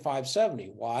put's trading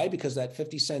 570. Why? Because that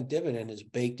 50-cent dividend is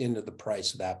baked into the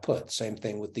price of that put. Same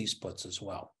thing with these puts as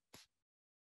well.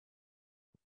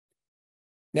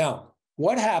 Now,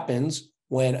 what happens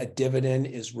when a dividend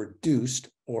is reduced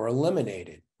or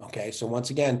eliminated? Okay, so once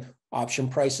again, option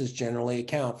prices generally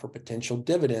account for potential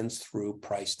dividends through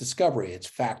price discovery.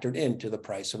 It's factored into the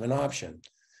price of an option.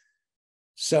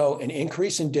 So an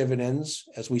increase in dividends,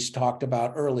 as we talked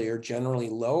about earlier, generally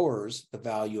lowers the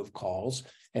value of calls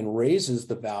and raises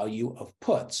the value of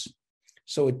puts.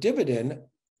 So a dividend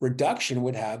reduction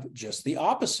would have just the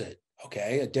opposite.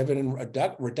 Okay, a dividend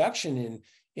reduction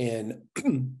in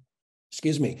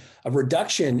excuse me, a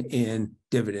reduction in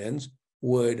dividends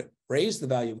would raise the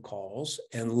value of calls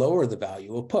and lower the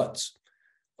value of puts.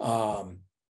 And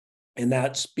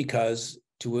that's because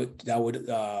that would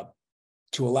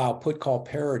to allow put call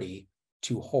parity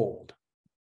to hold.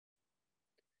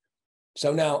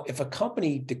 So now if a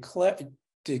company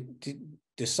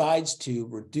decides to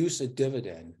reduce a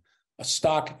dividend, a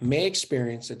stock may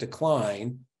experience a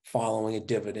decline following a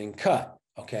dividend cut,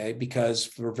 okay? Because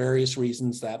for various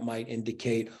reasons that might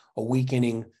indicate a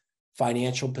weakening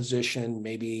financial position.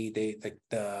 Maybe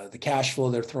the cash flow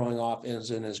they're throwing off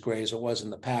isn't as great as it was in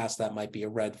the past. That might be a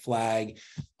red flag.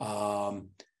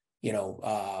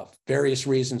 Various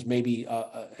reasons. Maybe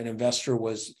an investor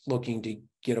was looking to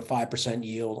get a 5%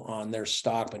 yield on their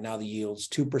stock, but now the yield's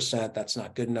 2%. That's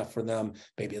not good enough for them.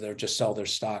 Maybe they'll just sell their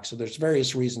stock. So there's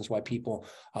various reasons why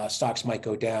stocks might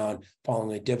go down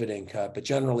following a dividend cut, but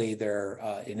generally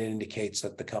it indicates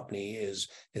that the company is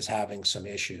having some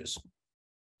issues.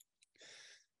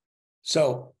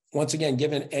 So once again,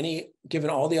 given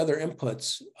all the other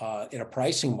inputs in a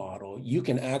pricing model, you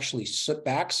can actually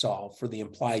back solve for the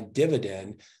implied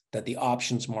dividend that the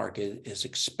options market is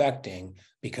expecting,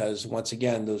 because once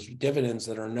again, those dividends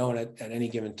that are known at any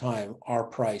given time are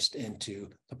priced into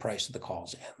the price of the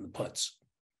calls and the puts.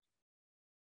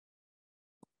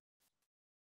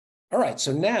 All right,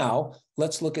 so now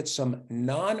let's look at some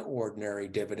non-ordinary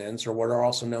dividends, or what are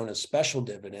also known as special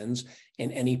dividends,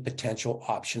 and any potential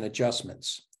option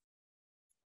adjustments.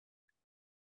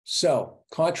 So,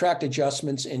 contract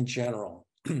adjustments in general.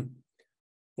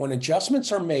 When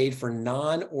adjustments are made for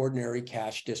non-ordinary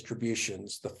cash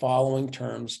distributions, the following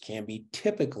terms can be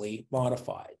typically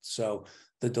modified. So,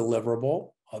 the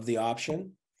deliverable of the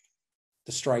option,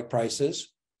 the strike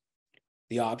prices,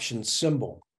 the option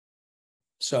symbol.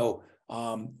 So,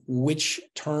 which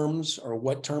terms or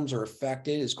what terms are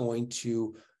affected is going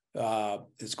to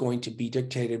be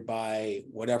dictated by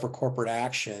whatever corporate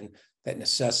action that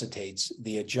necessitates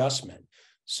the adjustment.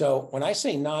 So when I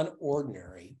say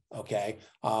non-ordinary, okay,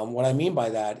 what I mean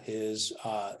by that is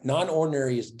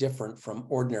non-ordinary is different from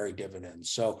ordinary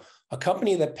dividends. So a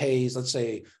company that pays, let's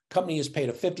say, a company has paid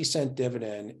a 50-cent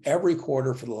dividend every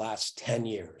quarter for the last 10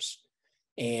 years,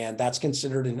 and that's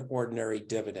considered an ordinary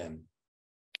dividend.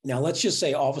 Now, let's just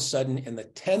say all of a sudden in the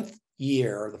 10th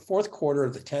year, or the fourth quarter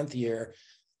of the 10th year,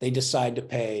 they decide to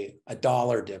pay a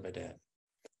 $1 dividend.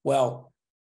 Well,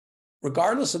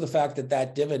 regardless of the fact that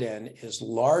that dividend is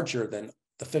larger than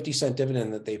the 50-cent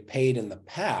dividend that they paid in the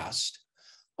past,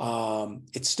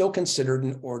 it's still considered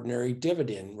an ordinary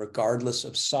dividend, regardless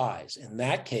of size. In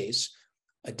that case,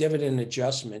 a dividend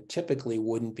adjustment typically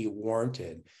wouldn't be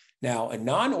warranted. Now, a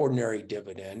non-ordinary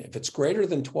dividend, if it's greater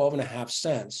than 12.5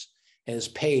 cents, and is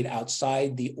paid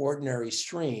outside the ordinary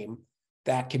stream,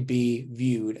 that could be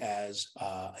viewed as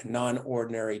a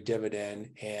non-ordinary dividend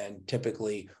and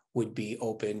typically would be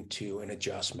open to an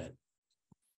adjustment.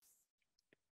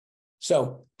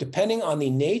 So depending on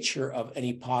the nature of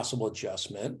any possible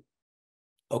adjustment,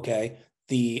 okay,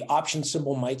 the option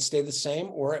symbol might stay the same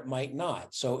or it might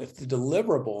not. So if the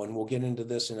deliverable, and we'll get into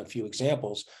this in a few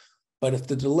examples, but if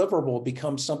the deliverable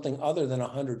becomes something other than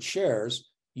 100 shares,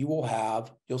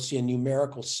 you'll see a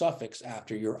numerical suffix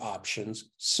after your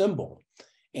options symbol.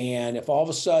 And if all of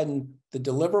a sudden the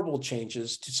deliverable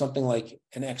changes to something like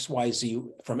an XYZ,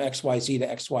 from XYZ to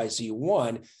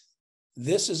XYZ1,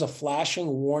 this is a flashing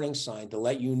warning sign to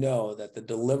let you know that the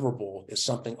deliverable is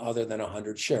something other than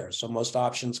 100 shares. So most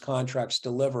options contracts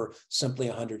deliver simply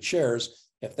 100 shares.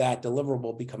 If that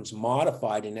deliverable becomes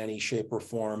modified in any shape or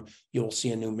form, you'll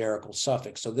see a numerical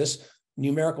suffix. So this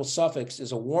numerical suffix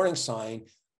is a warning sign.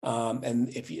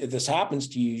 And if this happens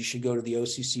to you, you should go to the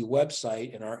OCC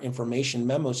website in our information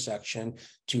memo section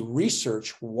to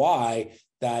research why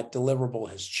that deliverable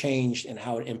has changed and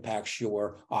how it impacts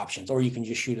your options. Or you can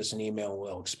just shoot us an email and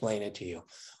we'll explain it to you.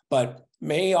 But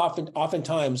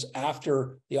oftentimes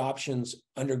after the options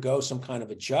undergo some kind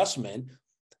of adjustment,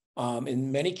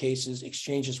 in many cases,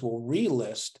 exchanges will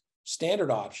relist standard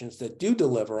options that do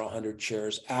deliver 100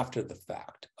 shares after the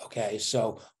fact. Okay,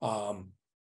 so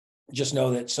just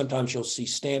know that sometimes you'll see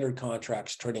standard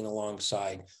contracts trading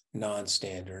alongside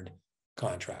non-standard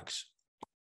contracts.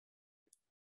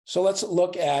 So let's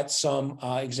look at some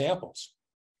examples.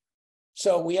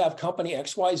 So we have company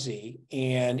XYZ,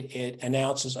 and it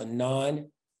announces a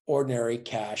non-ordinary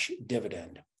cash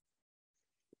dividend.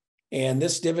 And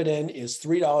this dividend is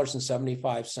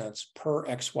 $3.75 per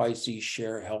XYZ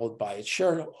share held by its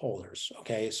shareholders.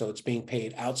 Okay, so it's being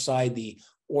paid outside the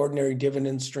ordinary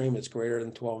dividend stream. It's greater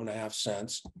than 12.5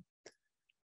 cents.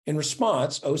 In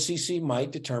response, OCC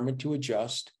might determine to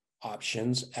adjust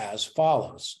options as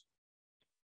follows.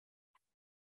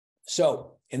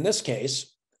 So in this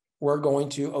case,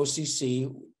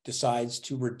 OCC decides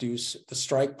to reduce the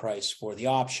strike price for the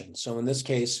option. So in this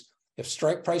case, if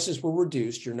strike prices were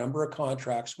reduced, your number of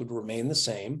contracts would remain the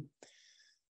same.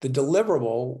 The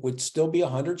deliverable would still be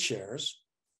 100 shares,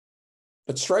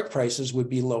 but strike prices would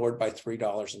be lowered by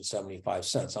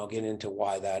 $3.75. I'll get into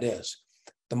why that is.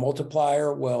 The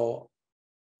multiplier will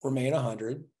remain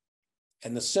 100,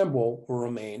 and the symbol will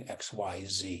remain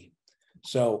XYZ.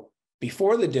 So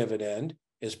before the dividend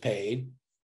is paid,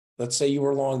 let's say you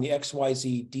were long the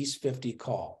XYZ DC50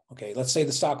 call. Okay, let's say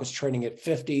the stock was trading at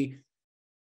 50.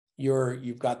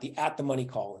 You've got the at the money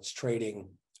call. It's trading,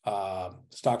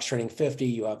 stock's trading 50.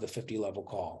 You have the 50 level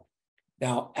call.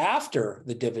 Now, after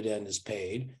the dividend is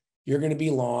paid, you're going to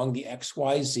be long the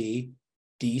XYZ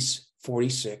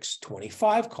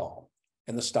DC4625 call.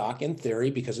 And the stock, in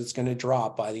theory, because it's going to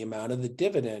drop by the amount of the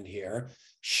dividend here,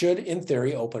 should, in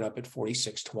theory, open up at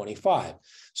 46.25.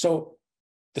 So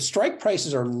the strike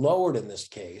prices are lowered in this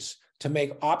case to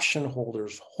make option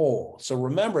holders whole. So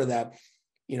remember that,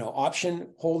 option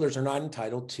holders are not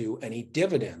entitled to any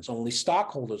dividends, only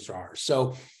stockholders are.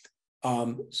 So,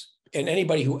 and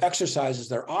anybody who exercises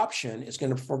their option is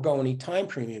going to forego any time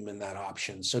premium in that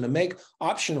option. So to make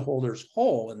option holders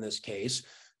whole in this case,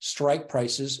 strike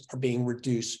prices are being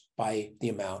reduced by the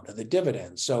amount of the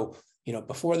dividend. So,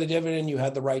 before the dividend, you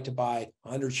had the right to buy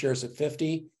 100 shares at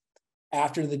 50.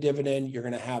 After the dividend, you're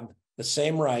going to have the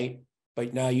same right,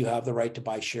 but now you have the right to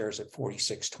buy shares at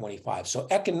 46.25. So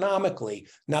economically,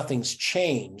 nothing's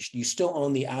changed. You still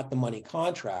own the at the money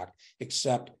contract,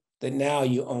 except that now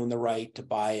you own the right to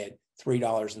buy it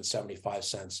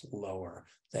 $3.75 lower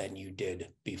than you did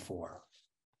before.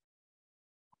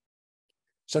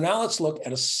 So now let's look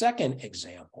at a second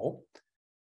example.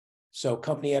 So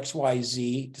company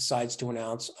XYZ decides to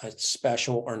announce a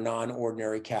special or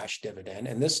non-ordinary cash dividend,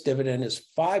 and this dividend is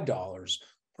 $5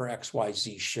 per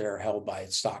XYZ share held by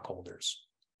its stockholders.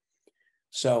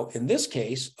 So in this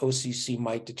case, OCC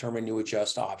might determine to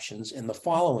adjust options in the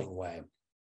following way.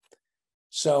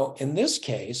 So in this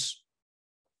case,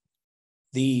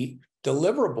 the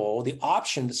deliverable, the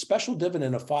option, the special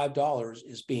dividend of $5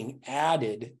 is being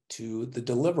added to the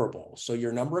deliverable. So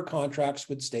your number of contracts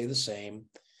would stay the same.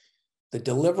 The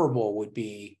deliverable would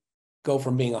go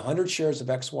from being 100 shares of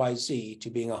XYZ to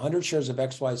being 100 shares of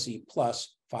XYZ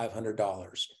plus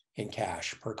 $500 in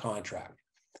cash per contract.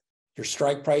 Your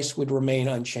strike price would remain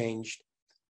unchanged.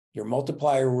 Your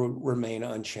multiplier would remain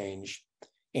unchanged.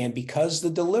 And because the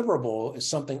deliverable is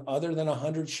something other than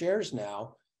 100 shares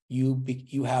now, you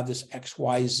have this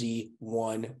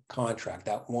XYZ1 contract,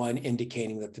 that one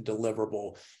indicating that the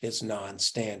deliverable is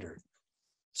non-standard.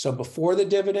 So before the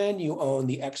dividend, you own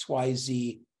the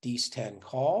XYZ DC10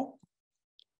 call.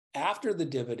 After the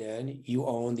dividend, you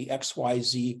own the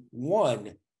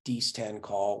XYZ1 DC10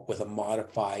 call with a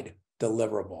modified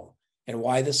deliverable. And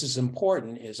why this is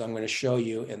important is I'm going to show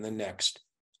you on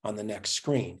the next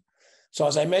screen. So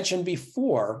as I mentioned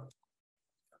before,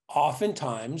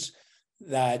 oftentimes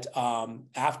that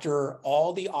after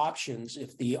all the options,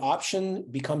 if the option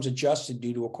becomes adjusted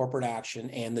due to a corporate action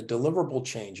and the deliverable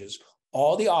changes,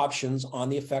 all the options on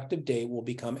the effective date will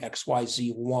become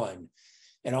XYZ1.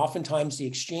 And oftentimes the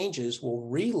exchanges will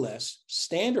relist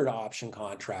standard option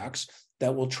contracts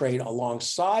that will trade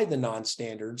alongside the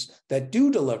non-standards that do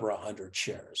deliver 100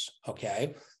 shares,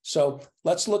 okay? So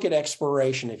let's look at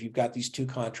expiration if you've got these two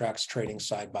contracts trading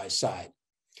side by side.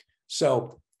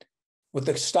 So with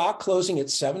the stock closing at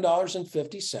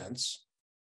 $7.50,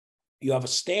 you have a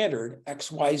standard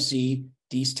XYZ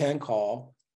DC10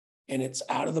 call, and it's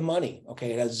out of the money,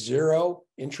 okay? It has zero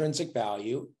intrinsic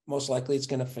value. Most likely it's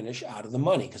going to finish out of the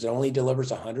money because it only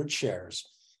delivers 100 shares,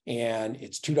 and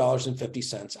it's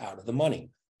 $2.50 out of the money.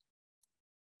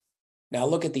 Now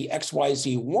look at the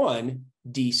XYZ1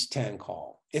 DC10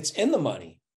 call. It's in the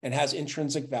money and has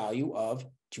intrinsic value of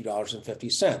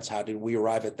 $2.50. How did we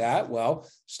arrive at that? Well,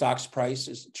 stock is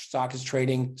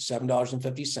trading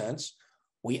 $7.50.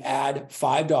 We add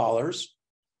 $5,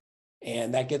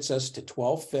 and that gets us to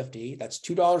 $12.50. That's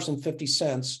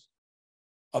 $2.50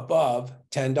 above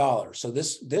 $10. So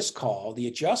this call, the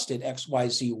adjusted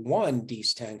XYZ1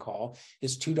 DC10 call,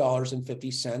 is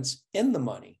 $2.50 in the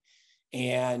money.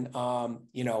 And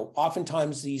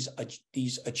oftentimes these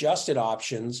adjusted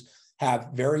options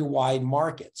have very wide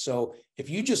markets. So if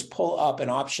you just pull up an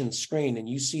option screen and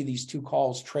you see these two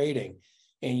calls trading,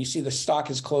 and you see the stock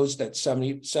is closed at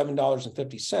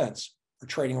 $77.50 or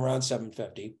trading around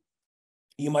 $7.50,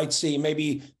 you might see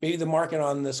maybe the market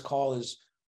on this call is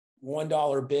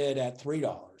 $1 bid at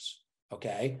 $3.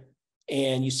 Okay.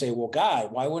 And you say, well,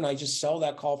 God, why wouldn't I just sell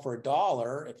that call for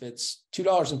 $1? If it's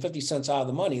 $2.50 out of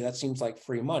the money, that seems like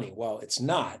free money. Well, it's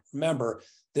not. Remember,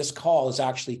 this call is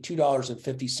actually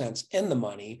 $2.50 in the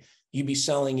money. You'd be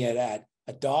selling it at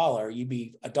 $1, you'd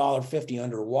be $1.50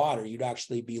 underwater. You'd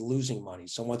actually be losing money.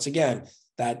 So once again,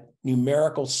 that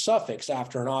numerical suffix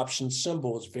after an option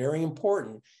symbol is very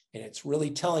important. And it's really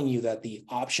telling you that the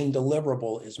option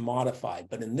deliverable is modified.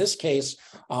 But in this case,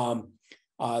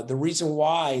 the reason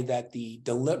why that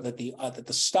the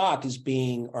stock is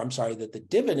being, or I'm sorry, that the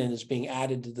dividend is being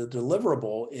added to the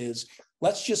deliverable is,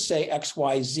 let's just say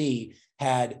XYZ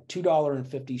had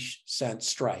 $2.50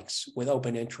 strikes with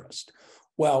open interest.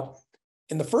 Well,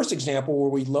 in the first example where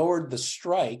we lowered the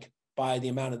strike by the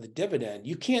amount of the dividend,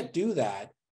 you can't do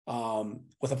that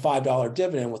with a $5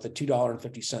 dividend with a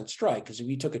 $2.50 strike. Because if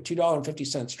you took a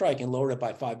 $2.50 strike and lowered it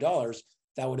by $5,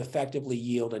 that would effectively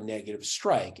yield a negative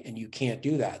strike, and you can't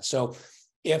do that. So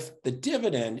if the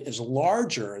dividend is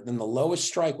larger than the lowest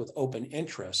strike with open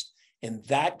interest, in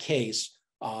that case,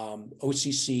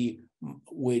 OCC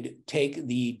would take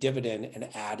the dividend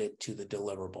and add it to the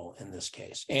deliverable in this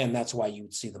case. And that's why you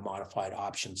would see the modified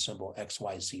option symbol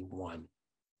XYZ1.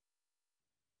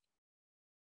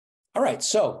 All right,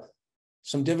 so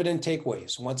some dividend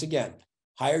takeaways. Once again,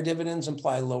 higher dividends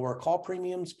imply lower call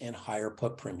premiums and higher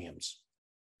put premiums.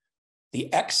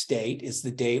 The X date is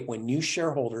the date when new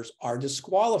shareholders are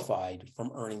disqualified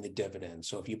from earning the dividend.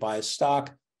 So if you buy a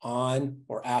stock on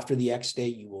or after the X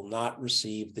date, you will not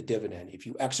receive the dividend. If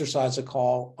you exercise a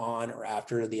call on or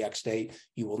after the X date,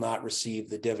 you will not receive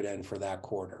the dividend for that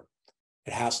quarter.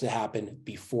 It has to happen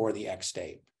before the X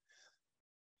date.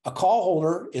 A call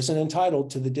holder isn't entitled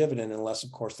to the dividend unless,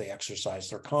 of course, they exercise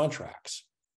their contracts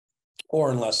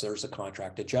or unless there's a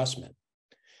contract adjustment.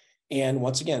 And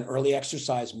once again, early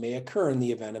exercise may occur in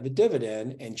the event of a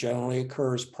dividend and generally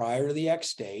occurs prior to the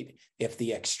X date if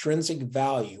the extrinsic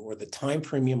value or the time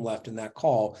premium left in that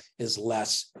call is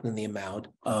less than the amount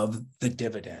of the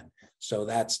dividend. So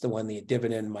that's the one the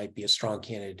dividend might be a strong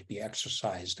candidate to be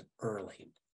exercised early.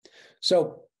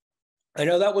 So I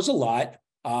know that was a lot.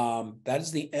 That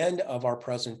is the end of our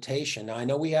presentation. Now I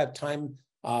know we have time,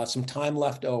 some time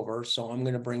left over, so I'm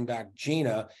going to bring back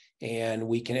Gina and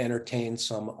we can entertain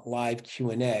some live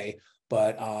Q&A.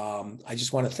 But I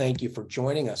just want to thank you for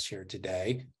joining us here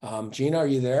today. Gina, are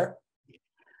you there?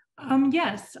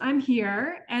 Yes, I'm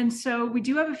here. And so we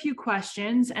do have a few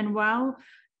questions. And while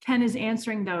Ken is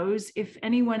answering those, if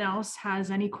anyone else has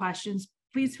any questions,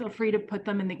 please feel free to put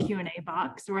them in the Q&A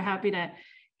box. We're happy to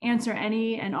answer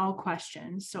any and all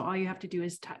questions. So all you have to do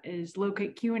is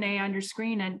locate Q&A on your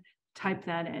screen and type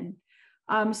that in.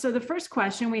 So the first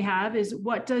question we have is,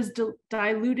 what does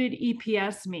diluted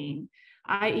EPS mean,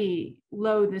 i.e.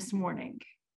 low this morning?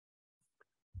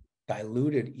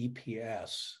 Diluted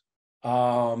EPS.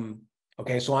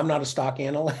 Okay, so I'm not a stock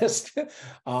analyst.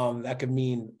 That could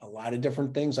mean a lot of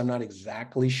different things. I'm not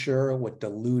exactly sure what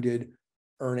diluted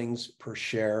earnings per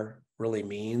share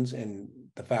means, and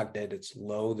the fact that it's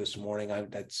low this morning,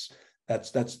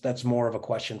 that's more of a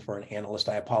question for an analyst.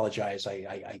 I apologize.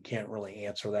 I can't really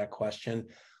answer that question.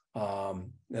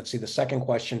 Let's see the second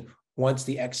question. Once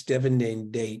the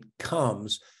ex-dividend date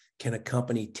comes, can a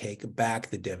company take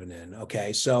back the dividend?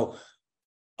 Okay, so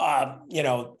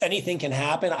anything can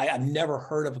happen. I've never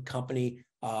heard of a company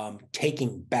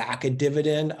taking back a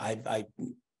dividend. I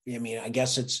mean, I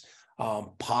guess it's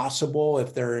possible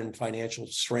if they're in financial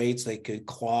straits, they could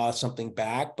claw something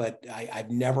back, but I've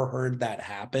never heard that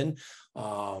happen.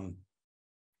 But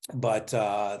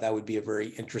that would be a very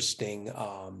interesting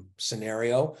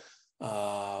scenario.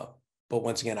 But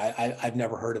once again, I've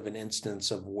never heard of an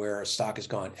instance of where a stock has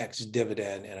gone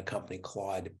ex-dividend and a company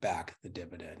clawed back the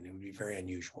dividend. It would be very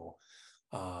unusual.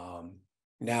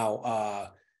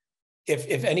 Now,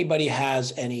 if anybody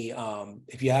has any,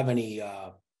 if you have any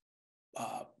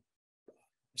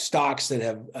stocks that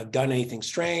have done anything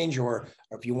strange, or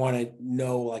if you want to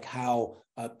know like how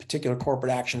a particular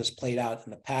corporate action has played out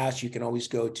in the past, you can always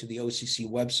go to the OCC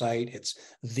website. It's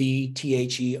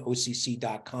theocc.com,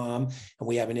 and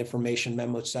we have an information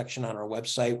memo section on our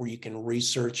website where you can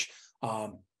research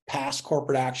past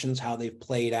corporate actions, how they've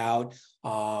played out,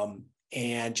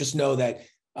 and just know that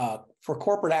for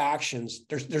corporate actions,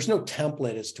 there's no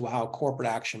template as to how a corporate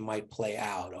action might play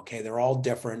out. Okay, they're all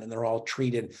different and they're all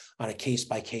treated on a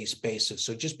case-by-case basis.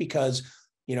 So just because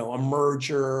a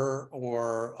merger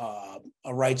or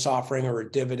a rights offering or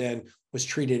a dividend was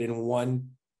treated in one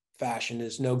fashion,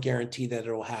 there's no guarantee that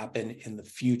it will happen in the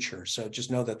future. So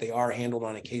just know that they are handled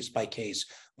on a case-by-case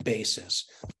basis.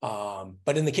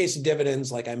 But in the case of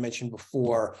dividends, like I mentioned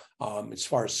before, as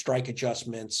far as strike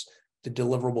adjustments, the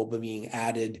deliverable being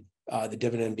added, the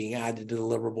dividend being added to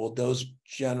deliverable, those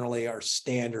generally are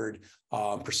standard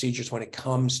procedures when it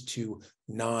comes to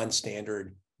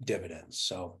non-standard dividends.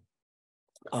 So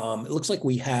it looks like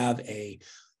we have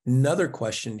another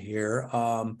question here.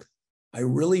 I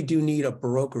really do need a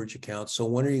brokerage account. So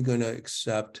when are you going to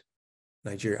accept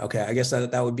Nigeria? Okay, I guess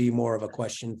that would be more of a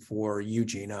question for you,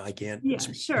 Gina. I can't. Yeah,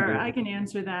 sure. I can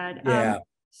answer that. Yeah.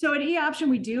 So at eOption,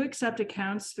 we do accept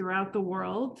accounts throughout the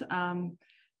world.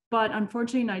 But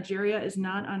unfortunately, Nigeria is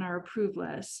not on our approved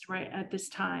list right at this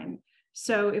time.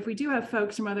 So if we do have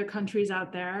folks from other countries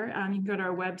out there, you can go to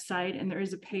our website and there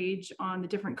is a page on the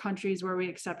different countries where we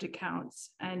accept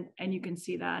accounts, and you can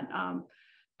see that.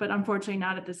 But unfortunately,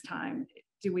 not at this time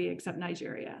do we accept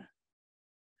Nigeria.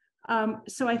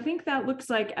 So I think that looks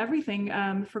like everything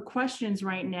for questions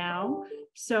right now.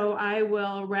 So I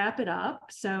will wrap it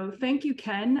up. So thank you,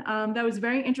 Ken. That was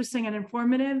very interesting and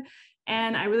informative.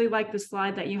 And I really like the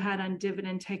slide that you had on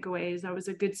dividend takeaways. That was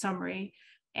a good summary.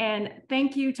 And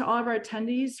thank you to all of our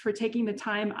attendees for taking the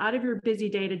time out of your busy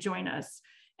day to join us.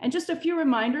 And just a few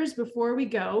reminders before we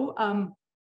go.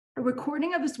 A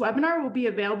recording of this webinar will be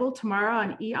available tomorrow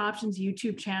on eOption's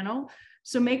YouTube channel.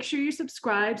 So make sure you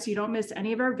subscribe so you don't miss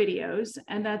any of our videos.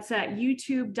 And that's at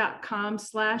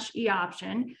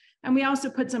youtube.com/eOption. And we also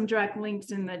put some direct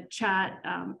links in the chat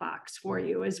box for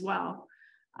you as well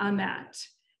on that.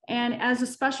 And as a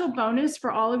special bonus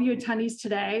for all of you attendees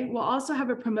today, we'll also have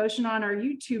a promotion on our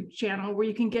YouTube channel where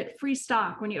you can get free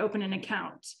stock when you open an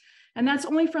account. And that's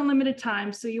only for a limited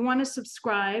time. So you want to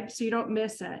subscribe so you don't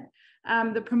miss it.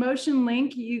 The promotion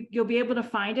link, you'll be able to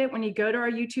find it when you go to our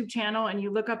YouTube channel and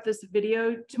you look up this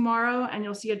video tomorrow, and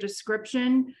you'll see a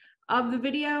description of the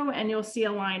video and you'll see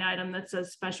a line item that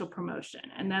says special promotion,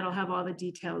 and that'll have all the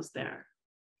details there.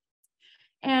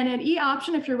 And at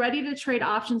eOption, if you're ready to trade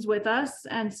options with us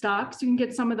and stocks, you can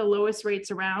get some of the lowest rates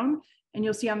around. And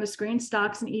you'll see on the screen,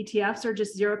 stocks and ETFs are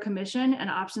just 0 commission and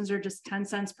options are just 10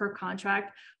 cents per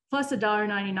contract plus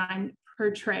 $1.99 per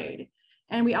trade.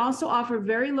 And we also offer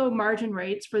very low margin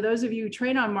rates for those of you who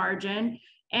trade on margin.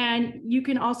 And you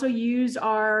can also use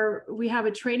we have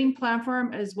a trading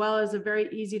platform as well as a very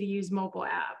easy to use mobile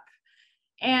app.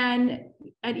 And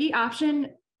at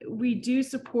eOption, we do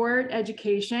support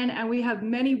education, and we have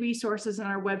many resources on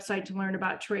our website to learn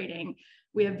about trading.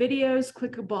 We have videos,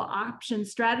 clickable option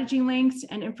strategy links,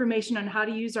 and information on how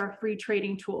to use our free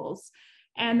trading tools.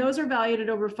 And those are valued at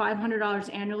over $500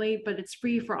 annually, but it's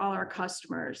free for all our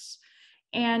customers.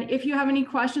 And if you have any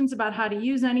questions about how to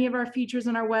use any of our features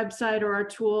on our website or our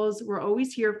tools, we're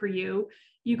always here for you.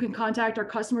 You can contact our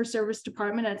customer service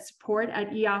department at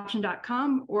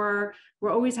support@eoption.com, or we're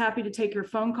always happy to take your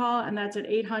phone call, and that's at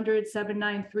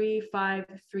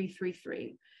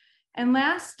 800-793-5333. And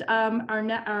last,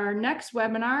 our next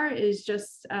webinar is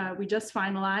we just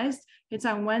finalized. It's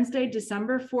on Wednesday,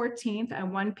 December 14th at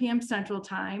 1 p.m. Central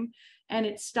Time, and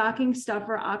it's stocking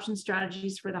stuffer option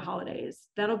strategies for the holidays.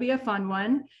 That'll be a fun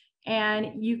one.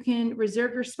 And you can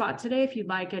reserve your spot today if you'd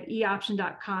like at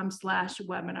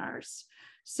eoption.com/webinars.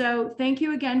 So thank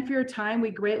you again for your time.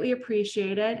 We greatly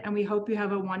appreciate it, and we hope you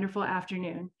have a wonderful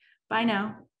afternoon. Bye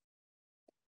now.